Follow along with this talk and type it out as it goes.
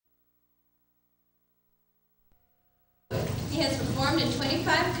He has performed in 25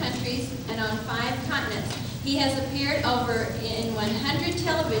 countries and on 5 continents. He has appeared over in 100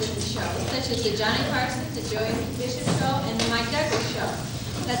 television shows, such as The Johnny Carson, The Joey Bishop Show, and The Mike Douglas Show.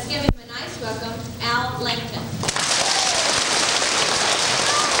 Let's give him a nice welcome, Al Lampkin.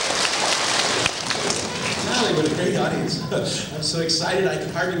 Golly, what a great audience. I'm so excited I can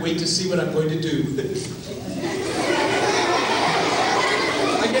hardly wait to see what I'm going to do.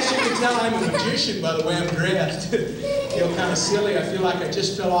 I guess you can tell I'm a magician by the way I'm dressed. Feel kind of silly. I feel like I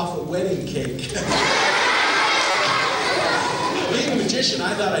just fell off a wedding cake. Being a magician,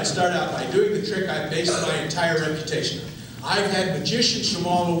 I thought I'd start out by doing the trick I've based my entire reputation on. I've had magicians from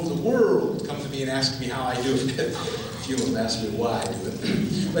all over the world come to me and ask me how I do it. A few of them ask me why I do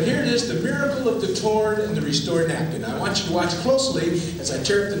it. But here it is, the miracle of the torn and the restored napkin. I want you to watch closely as I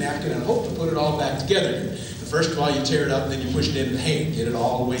tear up the napkin and hope to put it all back together here. First of all, you tear it up, and then you push it into the hand. Get it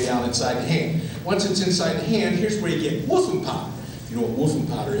all the way down inside the hand. Once it's inside the hand, here's where you get woofing powder. If you know what woofing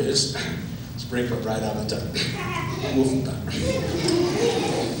powder is, sprinkle it right on the top. Woofing powder.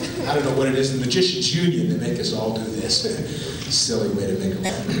 I don't know what it is in the Magicians Union. They make us all do this. Silly way to make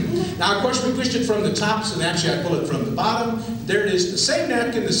them. Now, of course, we pushed it from the top, so actually I pull it from the bottom. There it is, the same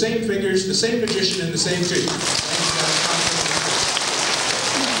napkin, the same fingers, the same magician, and the same tree.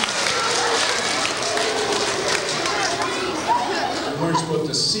 We're supposed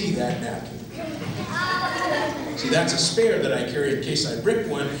to see that napkin. See, that's a spare that I carry in case I brick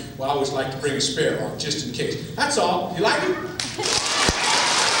one. Well, I always like to bring a spare along, just in case. That's all. You like it?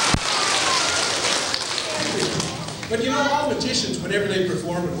 But you know, all magicians, whenever they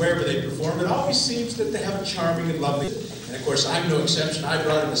perform and wherever they perform, it always seems that they have a charming and lovely. And of course, I'm no exception. I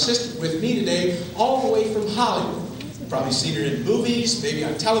brought an assistant with me today, all the way from Hollywood. You've probably seen her in movies, maybe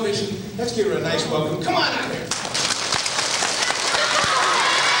on television. Let's give her a nice welcome. Come on out there.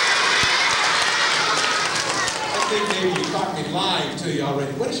 Maybe you caught me lying to you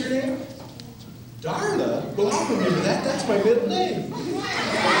already. What is your name? Darla? Well, I'll remember that. That's my middle name.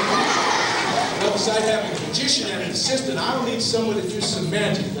 Well, besides having a magician and an assistant, I'll need someone to do some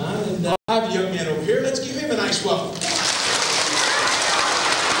magic. And I have a young man over here. Let's give him a nice welcome. So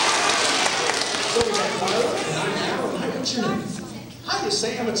we got Darla, and I'm Al, and what's your name? Hi,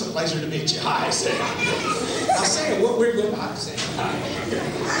 Sam. It's a pleasure to meet you. Hi, Sam. Now, Sam, what we're going to... Hi, Sam. Hi.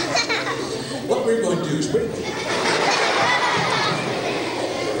 What we're going to do is we're going to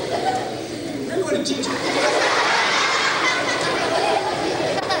teach you.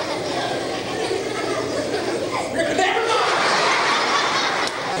 Never mind!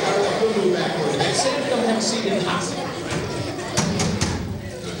 We'll move back over there. Sam, come have a seat in the hot seat.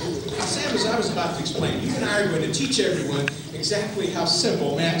 Now, Sam, as I was about to explain, you and I are going to teach everyone exactly how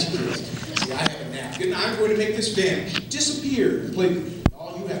simple magic is. See, I have a napkin. I'm going to make this vanish, disappear completely.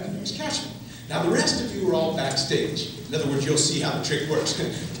 All you have to do is catch me. Now, the rest of you are all backstage. In other words, you'll see how the trick works.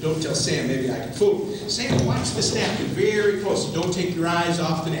 Don't tell Sam, maybe I can fool him. Sam, watch this napkin very closely. Don't take your eyes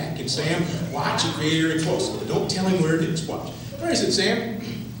off the napkin. Sam, watch it very closely. Don't tell him where it is. Watch. Where is it, Sam?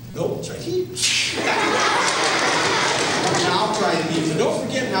 Nope, it's right here. Now, I'll try it again. So don't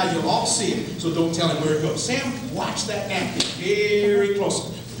forget now, you'll all see it. So don't tell him where it goes. Sam, watch that napkin very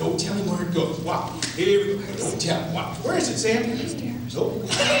closely. Don't tell him where it goes. Watch. Here we go. Don't tell him. Watch. Where is it, Sam? Nope.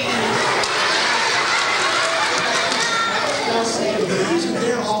 The reason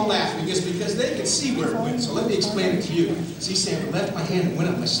they're all laughing is because they can see where it went. So let me explain it to you. See, Sam, I left my hand and went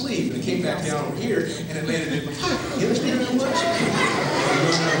up my sleeve, and it came back down over here, and it landed in my pocket. You understand how much?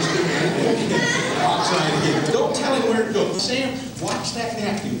 I'll try it again. Don't tell him where it goes. Sam, watch that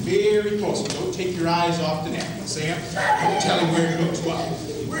napkin very closely. Don't take your eyes off the napkin, Sam. Don't tell him where it goes. Watch.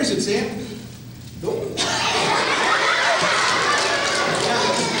 Where is it, Sam? Nope.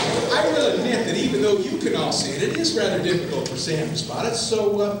 I will admit that even though you can all see it, it is rather difficult for Sam to spot it.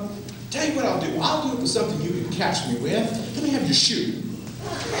 So, tell you what I'll do. I'll do it with something you can catch me with. Let me have your shoe.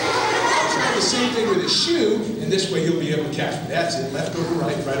 I'll try the same thing with his shoe, and this way he'll be able to catch me. That's it. Left over,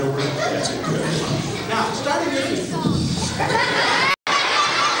 right, right over, left. That's it. Good. Now, starting with his...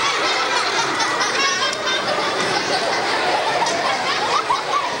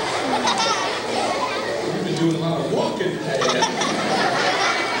 You've been doing a lot of walking today.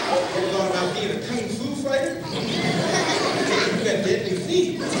 Being a kung fu fighter? You got deadly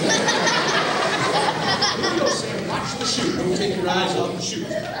feet. Here we go, Sam. Watch the shoe. Don't take your eyes off the shoe.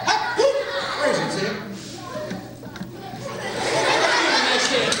 Where is it, Sam? Nice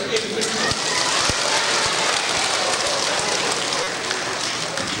hand.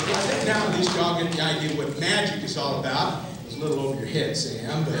 I think now at least y'all get the idea what magic is all about. It's a little over your head,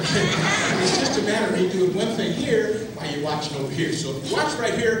 Sam, but it's just a matter of me doing one thing here. how you're watching over here. So if you watch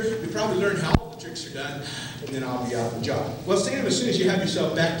right here, you probably learn how all the tricks are done, and then I'll be out of the job. Well, Sam, as soon as you have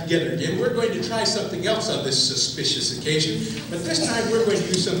yourself back together again, we're going to try something else on this suspicious occasion, but this time we're going to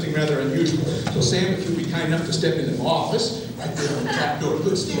do something rather unusual. So Sam, if you'll be kind enough to step into my office, right there on the trap door.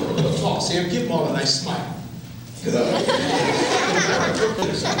 Good, stay a little tall. Sam, give them all a nice smile. Good.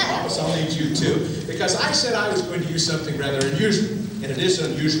 I'll need you too, because I said I was going to use something rather unusual, and it is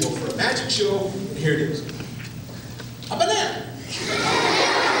unusual for a magic show, and here it is. A banana.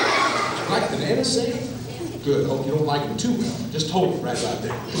 Like bananas, Sam? Good. Hope you don't like them too well. Just hold it right about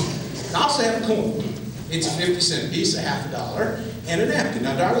there. Now, I'll say have a coin. It's a 50-cent piece, a $50, and a napkin.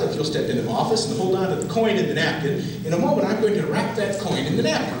 Now, darling, if you'll step into my office and hold on to the coin in the napkin, in a moment I'm going to wrap that coin in the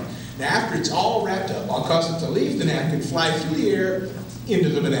napkin. Now, after it's all wrapped up, I'll cause it to leave the napkin, fly through the air, into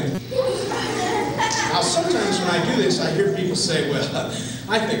the banana. Now, sometimes when I do this, I hear people say, well,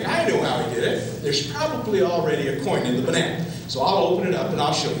 I think I know how he did it. There's probably already a coin in the banana. So I'll open it up and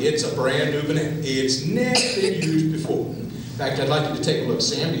I'll show you. It's a brand new banana. It's never been used before. In fact, I'd like you to take a look.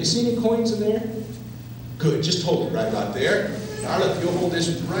 Sam, do you see any coins in there? Good, just hold it right about there. Darla, if you'll hold this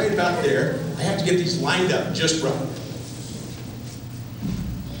right about there, I have to get these lined up just right.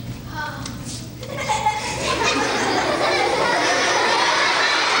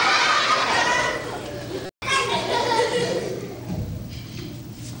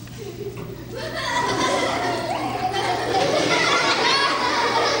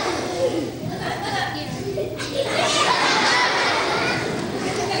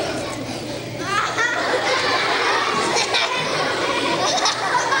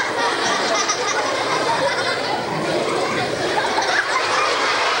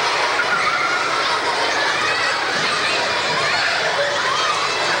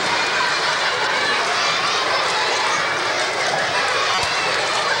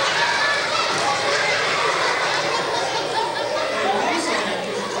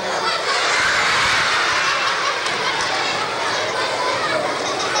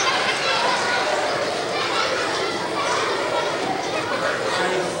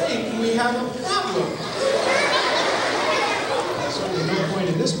 Have a problem. There's certainly no coin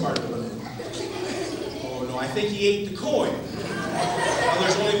in this part of the banana. Oh no, I think he ate the coin. Well,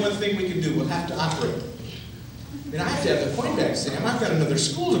 there's only one thing we can do. We'll have to operate. I mean, I have to have the coin back, Sam. I've got another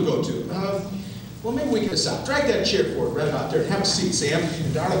school to go to. Well, maybe we can decide. Drag that chair forward right about there and have a seat, Sam.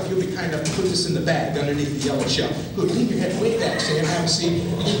 And darling, if you'll be kind enough to put this in the bag underneath the yellow shell. Good. Lean your head way back, Sam. Have a seat.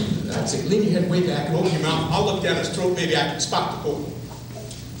 That's it. Lean your head way back and open your mouth. I'll look down his throat. Maybe I can spot the coin.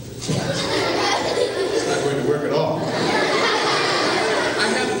 It's not going to work at all. I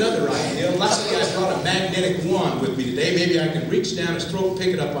have another idea. Luckily, I brought a magnetic wand with me today. Maybe I can reach down his throat and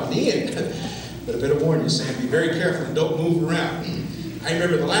pick it up on the end. But I better warn you, Sam, be very careful and don't move around. I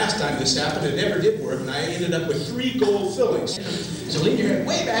remember the last time this happened, it never did work, and I ended up with 3 gold fillings. So lean your head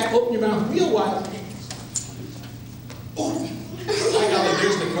way back, open your mouth real wide. Oh, my golly,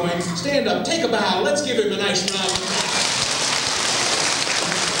 there's the coin. Stand up, take a bow. Let's give him a nice round of applause.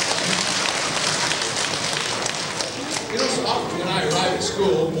 You know, so often when I arrive at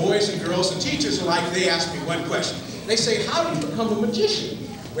school, boys and girls and teachers alike, they ask me one question. They say, how do you become a magician?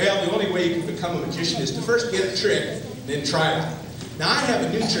 Well, the only way you can become a magician is to first get a trick, then try it. Now, I have a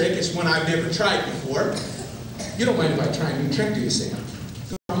new trick. It's one I've never tried before. You don't mind if I try a new trick, do you, Sam?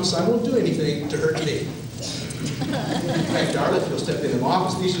 I promise I won't do anything to hurt me. In fact, darling, if you'll step into my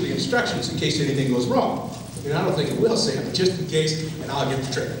office, these are the instructions in case anything goes wrong. I mean, I don't think it will, Sam, but just in case, and I'll get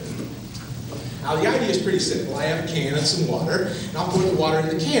the trick. Now, the idea is pretty simple. I have a can and some water, and I'll pour the water in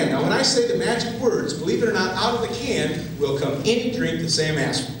the can. Now, when I say the magic words, believe it or not, out of the can will come any drink that Sam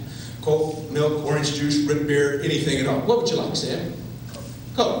asks for. Coke, milk, orange juice, root beer, anything at all. What would you like, Sam?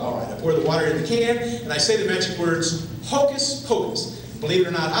 Coke. All right, I pour the water in the can, and I say the magic words, hocus pocus. Believe it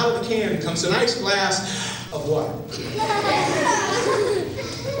or not, out of the can comes a nice glass of water.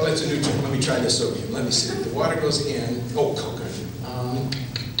 Well, it's a new trick. Let me try this over here. Let me see. The water goes in. Oh, Coke.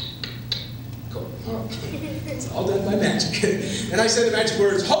 It's all done by magic. And I say the magic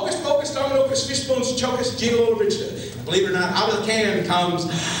words, hocus pocus, dominocus, fish bones, chocus, gino, richta. Believe it or not, out of the can comes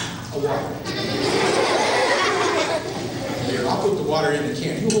a water. Here, I'll put the water in the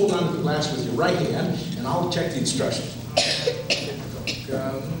can. You hold on to the glass with your right hand, and I'll check the instructions.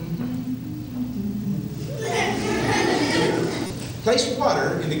 Place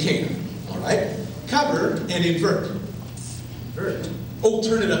water in the can, all right? Cover and invert. Invert. Oh,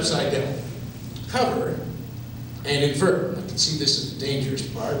 turn it upside down. Cover and invert. I can see this is the dangerous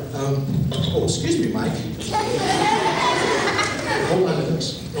part. Oh, excuse me, Mike. Hold on to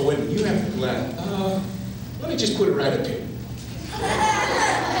this. Oh, wait a minute, you have the glass. Let me just put it right up here.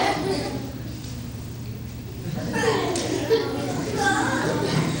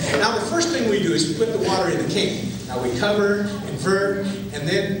 we do is we put the water in the can. Now we cover, invert, and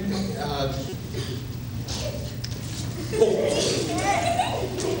then I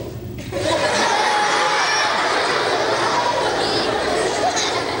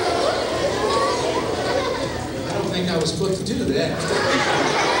don't think I was supposed to do that.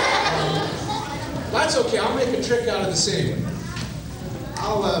 That's okay. I'll make a trick out of the same one.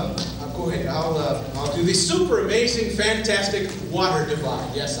 I'll go ahead. I'll do the super amazing, fantastic water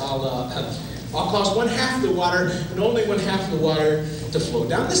divide. Yes, I'll cause 1/2 the water and only 1/2 the water to flow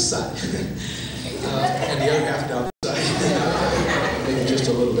down this side, and the other half down this side. Maybe just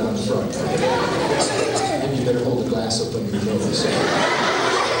a little down the front. Maybe you better hold the glass up under your nose.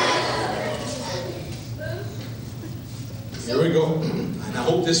 Here we go. And I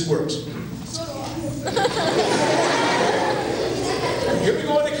hope this works. Here we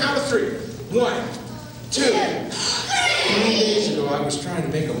go on the count of 3. 1, 2. 3 days ago I was trying to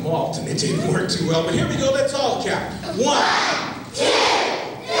make a malt and it didn't work too well, but here we go, let's all count. 1, 2,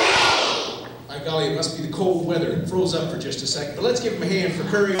 3. By golly, it must be the cold weather. It froze up for just a second, but let's give him a hand for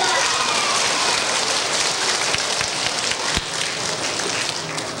Curry.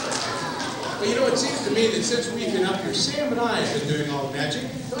 Well, you know, it seems to me that since we've been up here, Sam and I have been doing all the magic.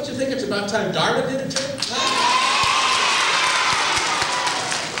 Don't you think it's about time Darla did a trick?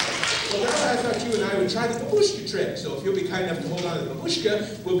 Well, Darla, I thought you and I would try the babushka trick. So if you'll be kind enough to hold on to the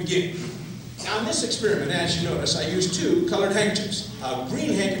babushka, we'll begin. Now, in this experiment, as you notice, I used 2 colored handkerchiefs. A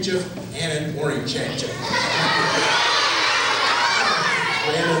green handkerchief and an orange handkerchief.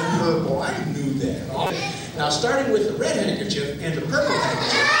 Red and purple, I knew that. Now, starting with the red handkerchief and the purple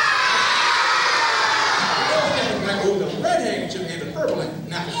handkerchief. The red handkerchief and the purple handkerchief.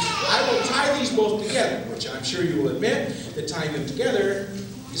 Now, I will tie these both together, which I'm sure you will admit that tying them together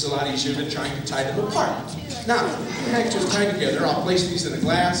is a lot easier than trying to tie them apart. Now, the handkerchiefs tied together, I'll place these in a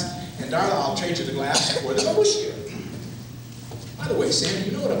glass, and Darla, I'll trade you the glass for the babushka. By the way, Sam,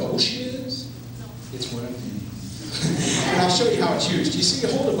 you know what a babushka is? It's one of these. And I'll show you how it's used. You see,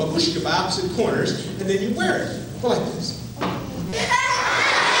 you hold a babushka by opposite corners, and then you wear it. Well, like this.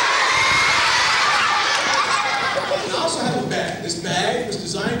 This bag was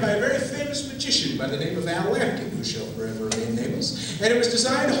designed by a very famous magician by the name of Lampkin, who shall forever remain nameless. And it was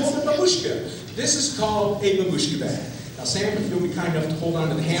designed to hold a babushka. This is called a babushka bag. Now, Sam, if you'll be kind enough to hold on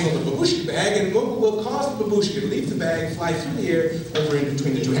to the handle of the babushka bag, and we'll cause the babushka to leave the bag, fly through the air, over in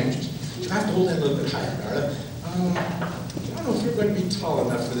between the 2 handkerchiefs. You have to hold that a little bit higher, Darla. I don't know if you're going to be tall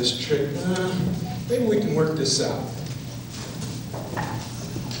enough for this trick. Maybe we can work this out.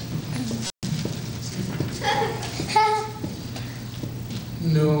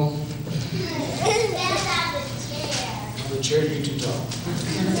 No. The chair would be too tall.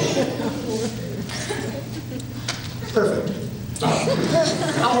 Perfect.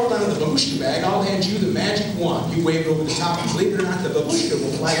 I'll hold on to the babushka bag. I'll hand you the magic wand. You wave it over the top, and believe it or not, the babushka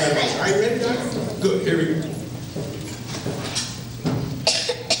will fly right away. Are you ready, Doc? Good. Here we go.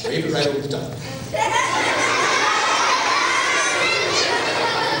 Wave it right over the top.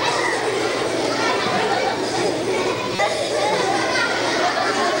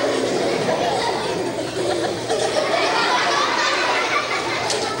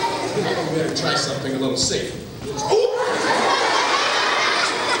 Try something a little safer.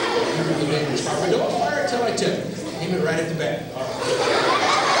 Don't fire it till I tell you. Aim it right at the back. All right.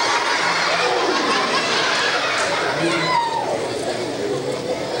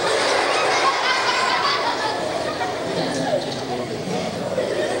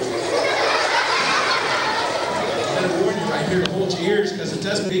 I'm going to warn you right here to hold your ears because it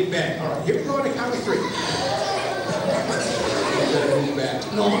does big bang. All right, here we go on the count of 3. Move back.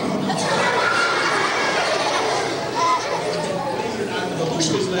 No. The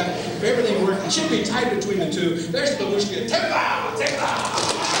babushka's left. If everything worked, it should be tied between the 2. There's the babushka. Take it out! Take it out!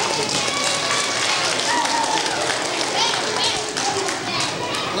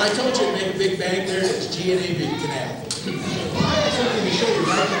 Well, I told you to make a big bang there. It's G&A canal. I have something to show you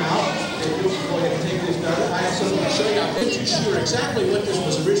right now. If you'll go ahead and take this down, I have something to show you. I'm not too sure exactly what this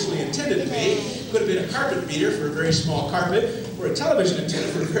was originally intended to be. Could have been a carpet beater for a very small carpet, or a television antenna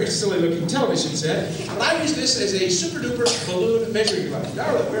for a very silly-looking television set. But I use this as a super-duper balloon measuring device.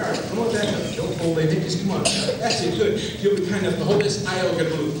 Darla, where are you? Come on back up. Don't hold anything. Just come on. That's it. Good. You'll be kind enough to hold this Ioga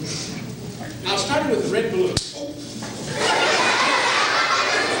balloon. Now, starting with the red balloon.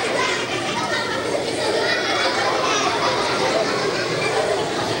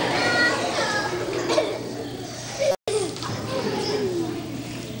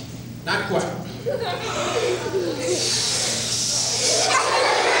 Not quite.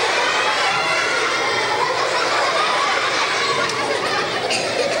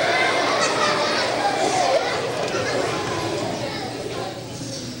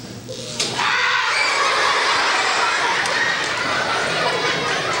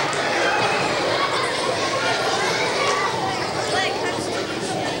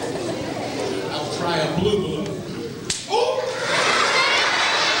 try a blue balloon. Oh!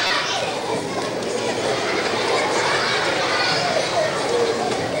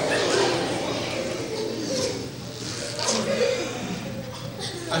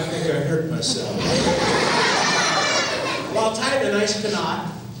 I think I hurt myself. Well, I'll tie it in a nice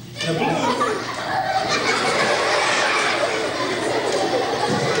knot and a balloon.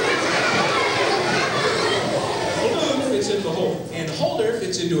 Fits into the hole, and the holder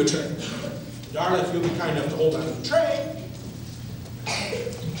fits into a tray. Darla, if you'll be kind enough to hold on to the tray,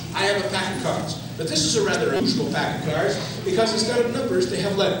 I have a pack of cards. But this is a rather unusual pack of cards because instead of numbers, they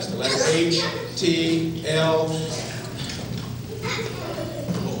have letters. The letter H, T, L,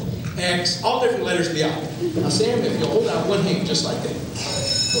 X, all different letters of the alphabet. Now, Sam, if you'll hold out one hand just like that,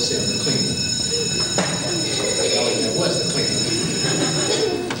 we'll say I'm the clean one. That was the clean one.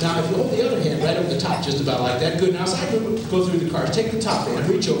 Now, if you hold the other hand right over the top, just about like that, good. Now, as I go through the cards, take the top hand,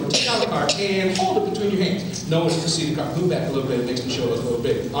 reach over, take out the card, and hold it between your hands. No one can see the card. Move back a little bit, it makes the show look a little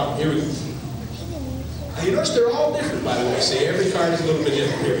big. All right, here we go. Now, you notice they're all different, by the way. See, every card is a little bit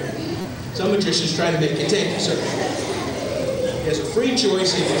different here. Some magicians try to make you take it, so he has a free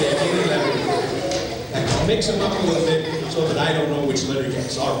choice. He can take any letter. I'll mix them up a little bit so that I don't know which letter he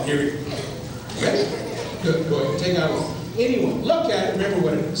gets. All right, here we go. Okay? Good, go ahead. Take out anyone. Look at it, remember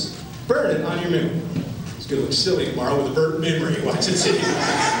what it is. Burn it on your memory. It's going to look silly tomorrow with a burnt memory. Watch it see.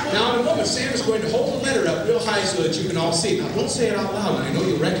 Now, in a moment, Sam is going to hold the letter up real high so that you can all see it. Now, don't say it out loud. I know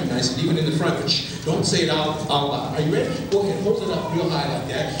you'll recognize it even in the front, but don't say it out loud. Are you ready? Go ahead, hold it up real high like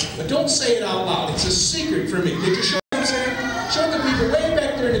that. But don't say it out loud. It's a secret for me. Did you show them, Sam? Show the people way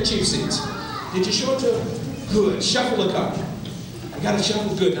back there in the cheap seats. Did you show it to them? Good. Shuffle the card. You got to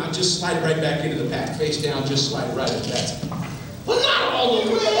shuffle good. Now just slide it right back into the pack. Face down, just slide it right into that. Well, not all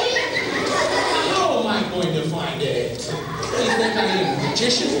the way. How am I going to find it? What do you think I am, a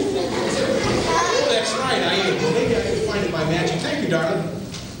magician? Oh, that's right, I am. Maybe I can find it by magic. Thank you, darling.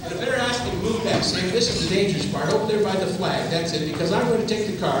 But if they're asking to move back, Sam, this is the dangerous part. Over there by the flag, that's it. Because I'm going to take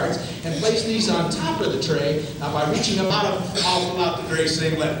the cards and place these on top of the tray. Now, by reaching them out, I'll pull out the very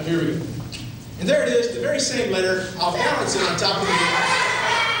same letter. Here we go. And there it is, the very same letter. I'll balance it on top of the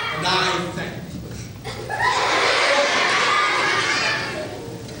and I think.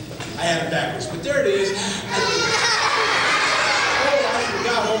 I had it backwards, but there it is. Oh, I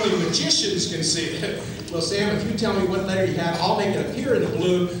forgot, only magicians can see it. Well, Sam, if you tell me what letter you have, I'll make it appear in the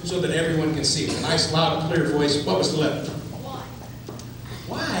balloon so that everyone can see it. A nice, loud, clear voice. What was the letter?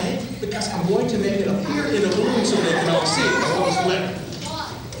 Why? Because I'm going to make it appear in a balloon so they can all see it. What was the letter?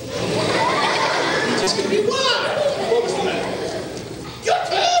 It's going to be Y. What was the letter? You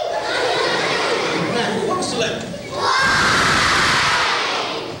too! What was the letter?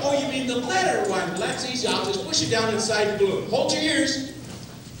 Oh, you mean the letter Y? Well, that's easy. I'll just push it down inside the balloon. Hold your ears.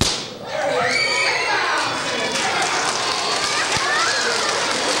 There it is.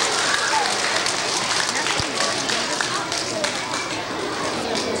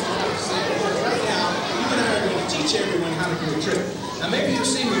 Right now, you and I are going to teach everyone how to do a trick. Now, maybe you've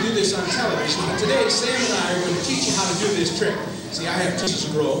seen me do this on television, but today Sam and I are going to teach you how to do this trick. See, I have pieces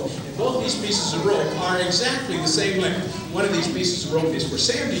of rope, and both these pieces of rope are exactly the same length. One of these pieces of rope is for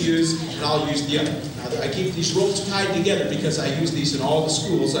Sam to use, and I'll use the other. Now, I keep these ropes tied together because I use these in all the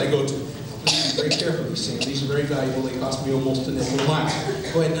schools I go to. Please, very carefully, Sam. These are very valuable. They cost me almost a nickel a mile.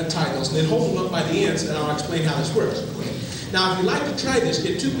 Go ahead and untie those, and then hold them up by the ends, and I'll explain how this works. Now, if you'd like to try this,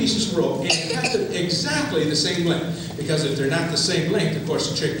 get two pieces of rope and cut them exactly the same length. Because if they're not the same length, of course,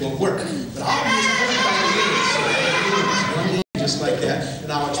 the trick won't work. But I'll use one by the ends, just like that,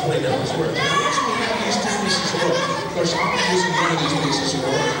 and I'll explain how this works. Now, once we have these two pieces of rope, of course, I'm using one of these pieces of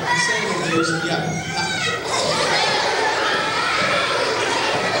rope, the same one is the other.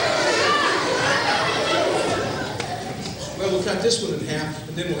 Well, we'll cut this one in half,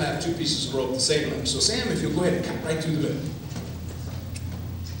 and then we'll have two pieces of rope the same length. So, Sam, if you'll go ahead and cut right through the middle.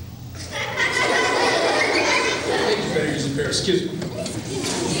 Better use a pair of scissors.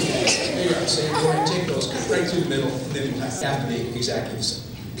 There you are, Sam. Go ahead and take those, cut right through the middle, and then it'll have to be exactly the same.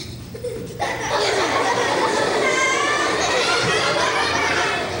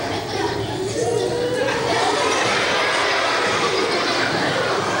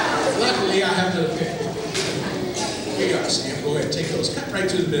 Luckily, I have another pair. Here you are, Sam. Go ahead and take those, cut right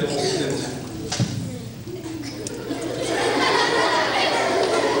through the middle, and then it'll have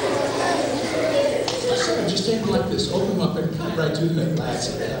just take them like this, open them up and cut right through the middle. That's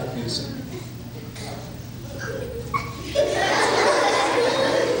it, that'll be the same.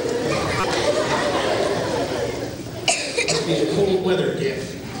 Must be the cold weather again.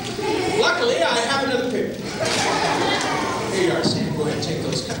 Luckily, I have another pair. Here Here you are, Sam. Go ahead and take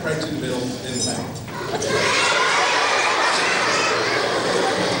those. Cut right to the middle, then the back.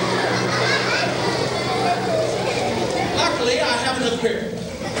 Luckily, I have another pair.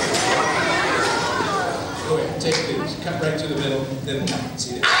 Go ahead, take these. Cut right to the middle, then the back.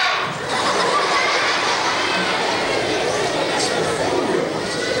 See that?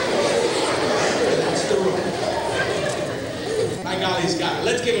 That's the rope. My golly's got it.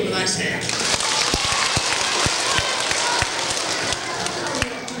 Let's give him a nice hand.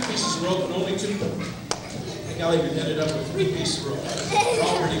 Rope and only 2. My golly, we've ended up with 3 pieces of rope. They're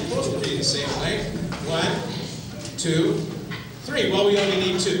all pretty close to being the same length. 1, 2, 3. Well, we only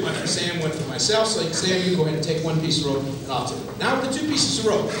need 2. Sam went for myself, so Sam, you go ahead and take 1 piece of rope, and I'll take it. Now with the 2 pieces of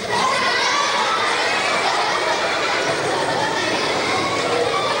rope.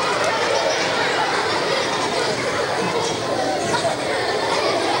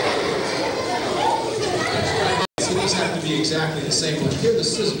 Exactly the same one. Here are the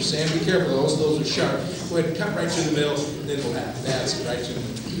scissors, Sam. Be careful, those are sharp. Go ahead and cut right through the middle, then we'll have it. That's it, right through the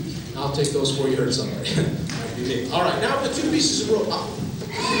middle. I'll take those before you hurt somebody. Might be big. All right, now the 2 pieces of rope. As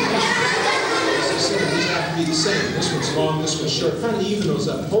I said, these have to be the same. This one's long, this one's short. Kind of even those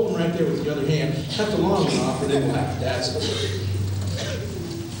up. Hold them right there with the other hand. Cut the long one off, and then we'll have it. That's it.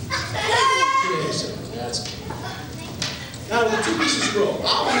 Okay, so that's it. Now the 2 pieces of rope.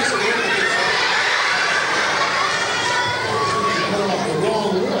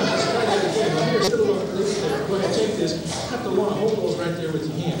 Go ahead, take this, cut the long, hold those right there with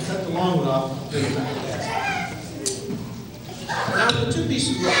your hand, cut the long one off, then the back. Now the 2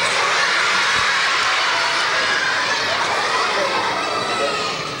 pieces of rope.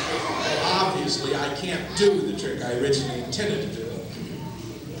 Obviously, I can't do the trick I originally intended to do.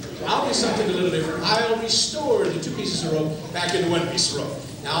 So I'll do something a little different. I'll restore the 2 pieces of rope back into 1 piece of rope.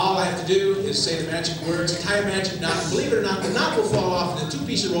 Now all I have to do is say the magic words, tie a magic knot, and believe it or not, the knot will fall off and the 2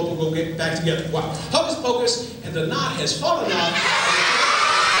 pieces of rope will go get back together. Wow. Hocus pocus, and the knot has fallen off.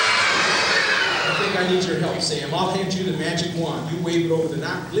 I think I need your help, Sam. I'll hand you the magic wand. You wave it over the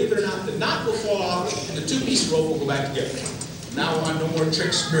knot. Believe it or not, the knot will fall off and the 2 pieces of rope will go back together. Now on, no more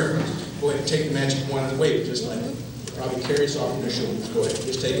tricks, miracles. Go ahead and take the magic wand and wave it just like that. Probably carry it off on your shoulders. Go ahead,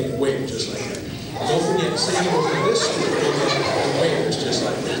 just take it and wave it just like that. Don't forget, Sam will do this and wave it just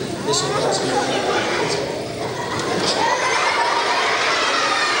like that. This will also make it.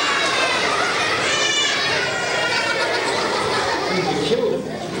 You killed it.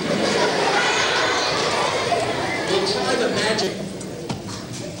 We'll try the magic.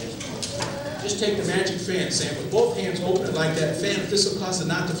 Just take the magic fan, Sam, with both hands, open it like that. Fan, if this will cause the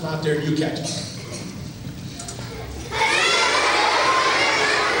knot to fly out there, you catch it.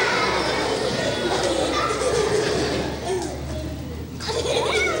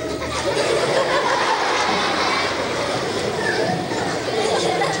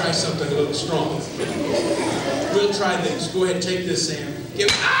 Something a little strong. We'll try this. Go ahead and take this, Sam. Give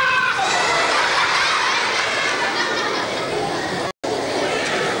it.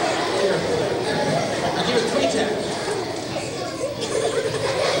 I'll give it 3 taps.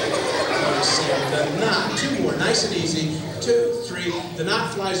 Sam, the knot. 2 more. Nice and easy. 2, 3. The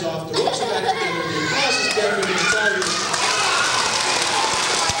knot flies off. The ropes are back together. The applause is deafening. It's all yours.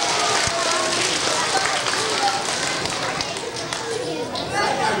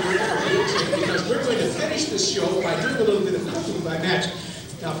 Because we're going to finish this show by doing a little bit of cooking by magic.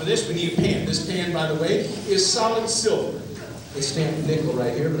 Now for this we need a pan. This pan, by the way, is solid silver. It's stamped nickel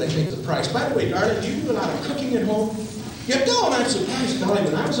right here, but I think the price. By the way, darling, do you do a lot of cooking at home? You don't. I'm surprised, darling.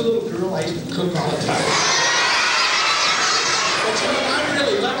 When I was a little girl, I used to cook all the time. But you know, I'm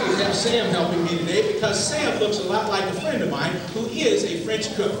really lucky to have Sam helping me today because Sam looks a lot like a friend of mine who is a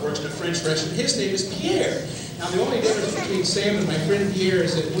French cook, works in a French restaurant. His name is Pierre. Now the only difference between Sam and my friend Pierre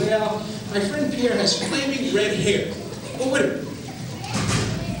is that, well, my friend Pierre has flaming red hair. Well, wait a minute.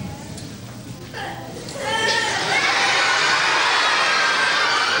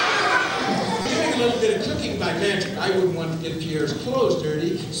 Doing a little bit of cooking by magic. I wouldn't want to get Pierre's clothes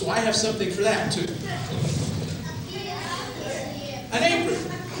dirty, so I have something for that too. An apron.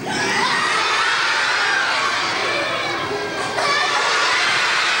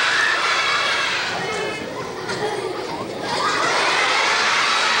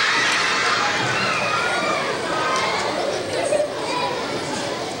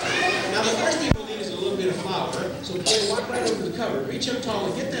 So walk right over the cover, reach up tall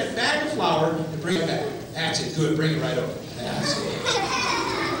and get that bag of flour and bring it back. That's it, good, bring it right over. That's it.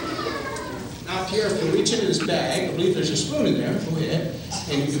 Now Pierre, if you reach into this bag, I believe there's a spoon in there, go ahead,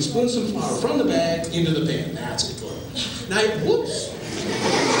 and you can spoon some flour from the bag into the pan. That's it, good. Now, whoops.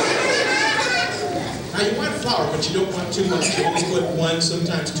 Now you want flour, but you don't want too much. You only put 1,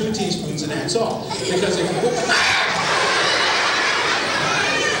 sometimes 2 teaspoons, and that's all. Because if you put it's a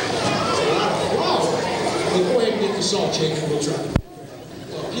lot of flour, well, go ahead and get the salt shaker and we'll try it.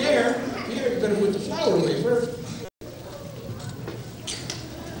 Well, Pierre, you better put the flour away first.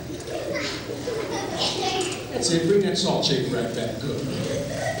 That's it, bring that salt shaker right back.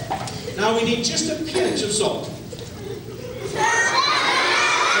 Good. Now we need just a pinch of salt.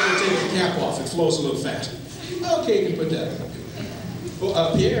 Take the cap off, it flows a little faster. Okay, you can put that.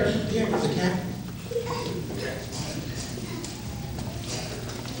 Oh, Pierre, with the cap.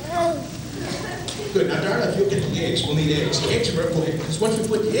 Good, now Darla, if you'll get the eggs, we'll need eggs. The eggs are very important, because once we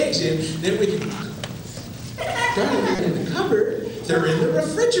put the eggs in, then we can... Darla, they're in the cupboard. They're in the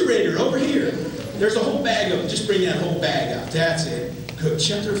refrigerator, over here. There's a whole bag of them. Just bring that whole bag out. That's it. Good,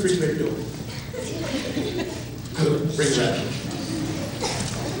 shut the refrigerator door. Good, bring that out.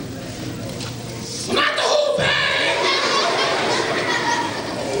 Not the whole bag!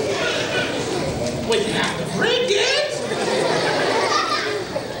 Well, you have to bring it!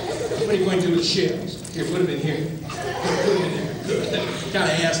 What are you going to do with the shells? Here, put them in here. Put them in there. Good. Kind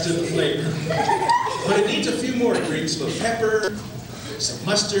of adds to the flavor. But it needs a few more ingredients. A little pepper, some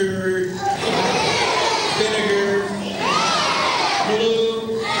mustard, vinegar,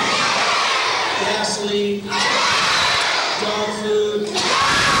 glue, gasoline, dog food.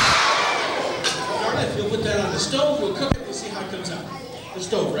 If you'll put that on the stove, we'll cook it, we'll see how it comes out. The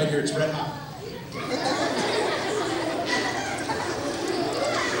stove right here, it's red hot.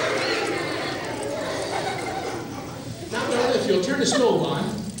 Now, Darla, if you'll turn the stove on,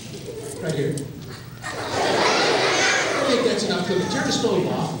 right here. I think that's enough cooking. Turn the stove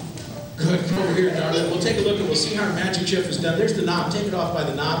off. Good, come over here, Darla. We'll take a look and we'll see how our magic chef is done. There's the knob. Take it off by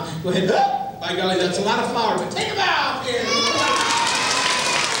the knob. Go ahead. Oh, by golly, that's a lot of flour, but take it out here.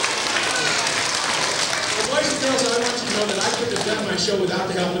 Boys and girls, I want you to know that I couldn't have done my show without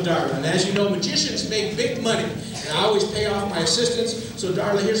the help of Darla. And as you know, magicians make big money. And I always pay off my assistants. So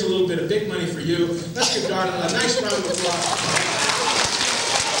Darla, here's a little bit of big money for you. Let's give Darla a nice round of applause.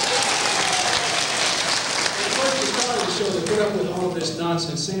 And of course, the star of the show that put up with all of this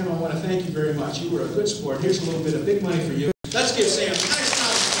nonsense, Sam, I want to thank you very much. You were a good sport. Here's a little bit of big money for you. Let's give Sam a nice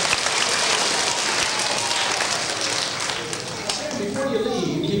round of applause. Sam, before you leave,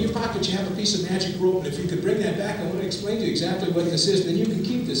 in your pocket you have a piece of magic rope, and if you could bring that back, I want to explain to you exactly what this is. Then you can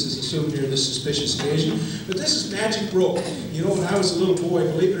keep this as a souvenir of this suspicious occasion. But this is magic rope. You know, when I was a little boy,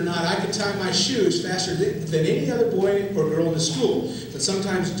 believe it or not, I could tie my shoes faster than any other boy or girl in the school. But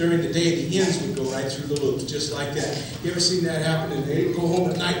sometimes during the day, the ends would go right through the loops, just like that. You ever seen that happen? And they go home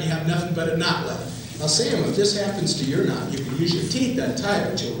at night and you have nothing but a knot left. Now, Sam, if this happens to your knot, you can use your teeth to untie it,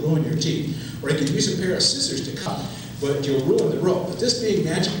 but you'll ruin your teeth. Or you can use a pair of scissors to cut, but you'll ruin the rope. But this being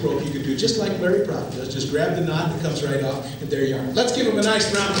magic rope, you can do just like Larry Prophet does. Just grab the knot and it comes right off, and there you are. Let's give him a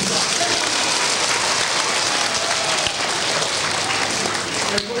nice round of applause.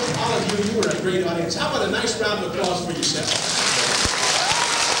 And of course, all of you were a great audience. How about a nice round of applause for yourself?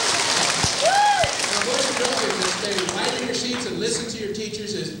 Now, boys and girls, if you stay right in your seats and listen to your teachers,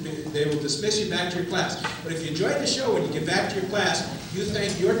 they will dismiss you back to your class. But if you enjoyed the show, when you get back to your class, you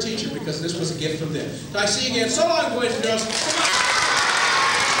thank your teacher because this was a gift from them. So I see you again. So long, boys and girls.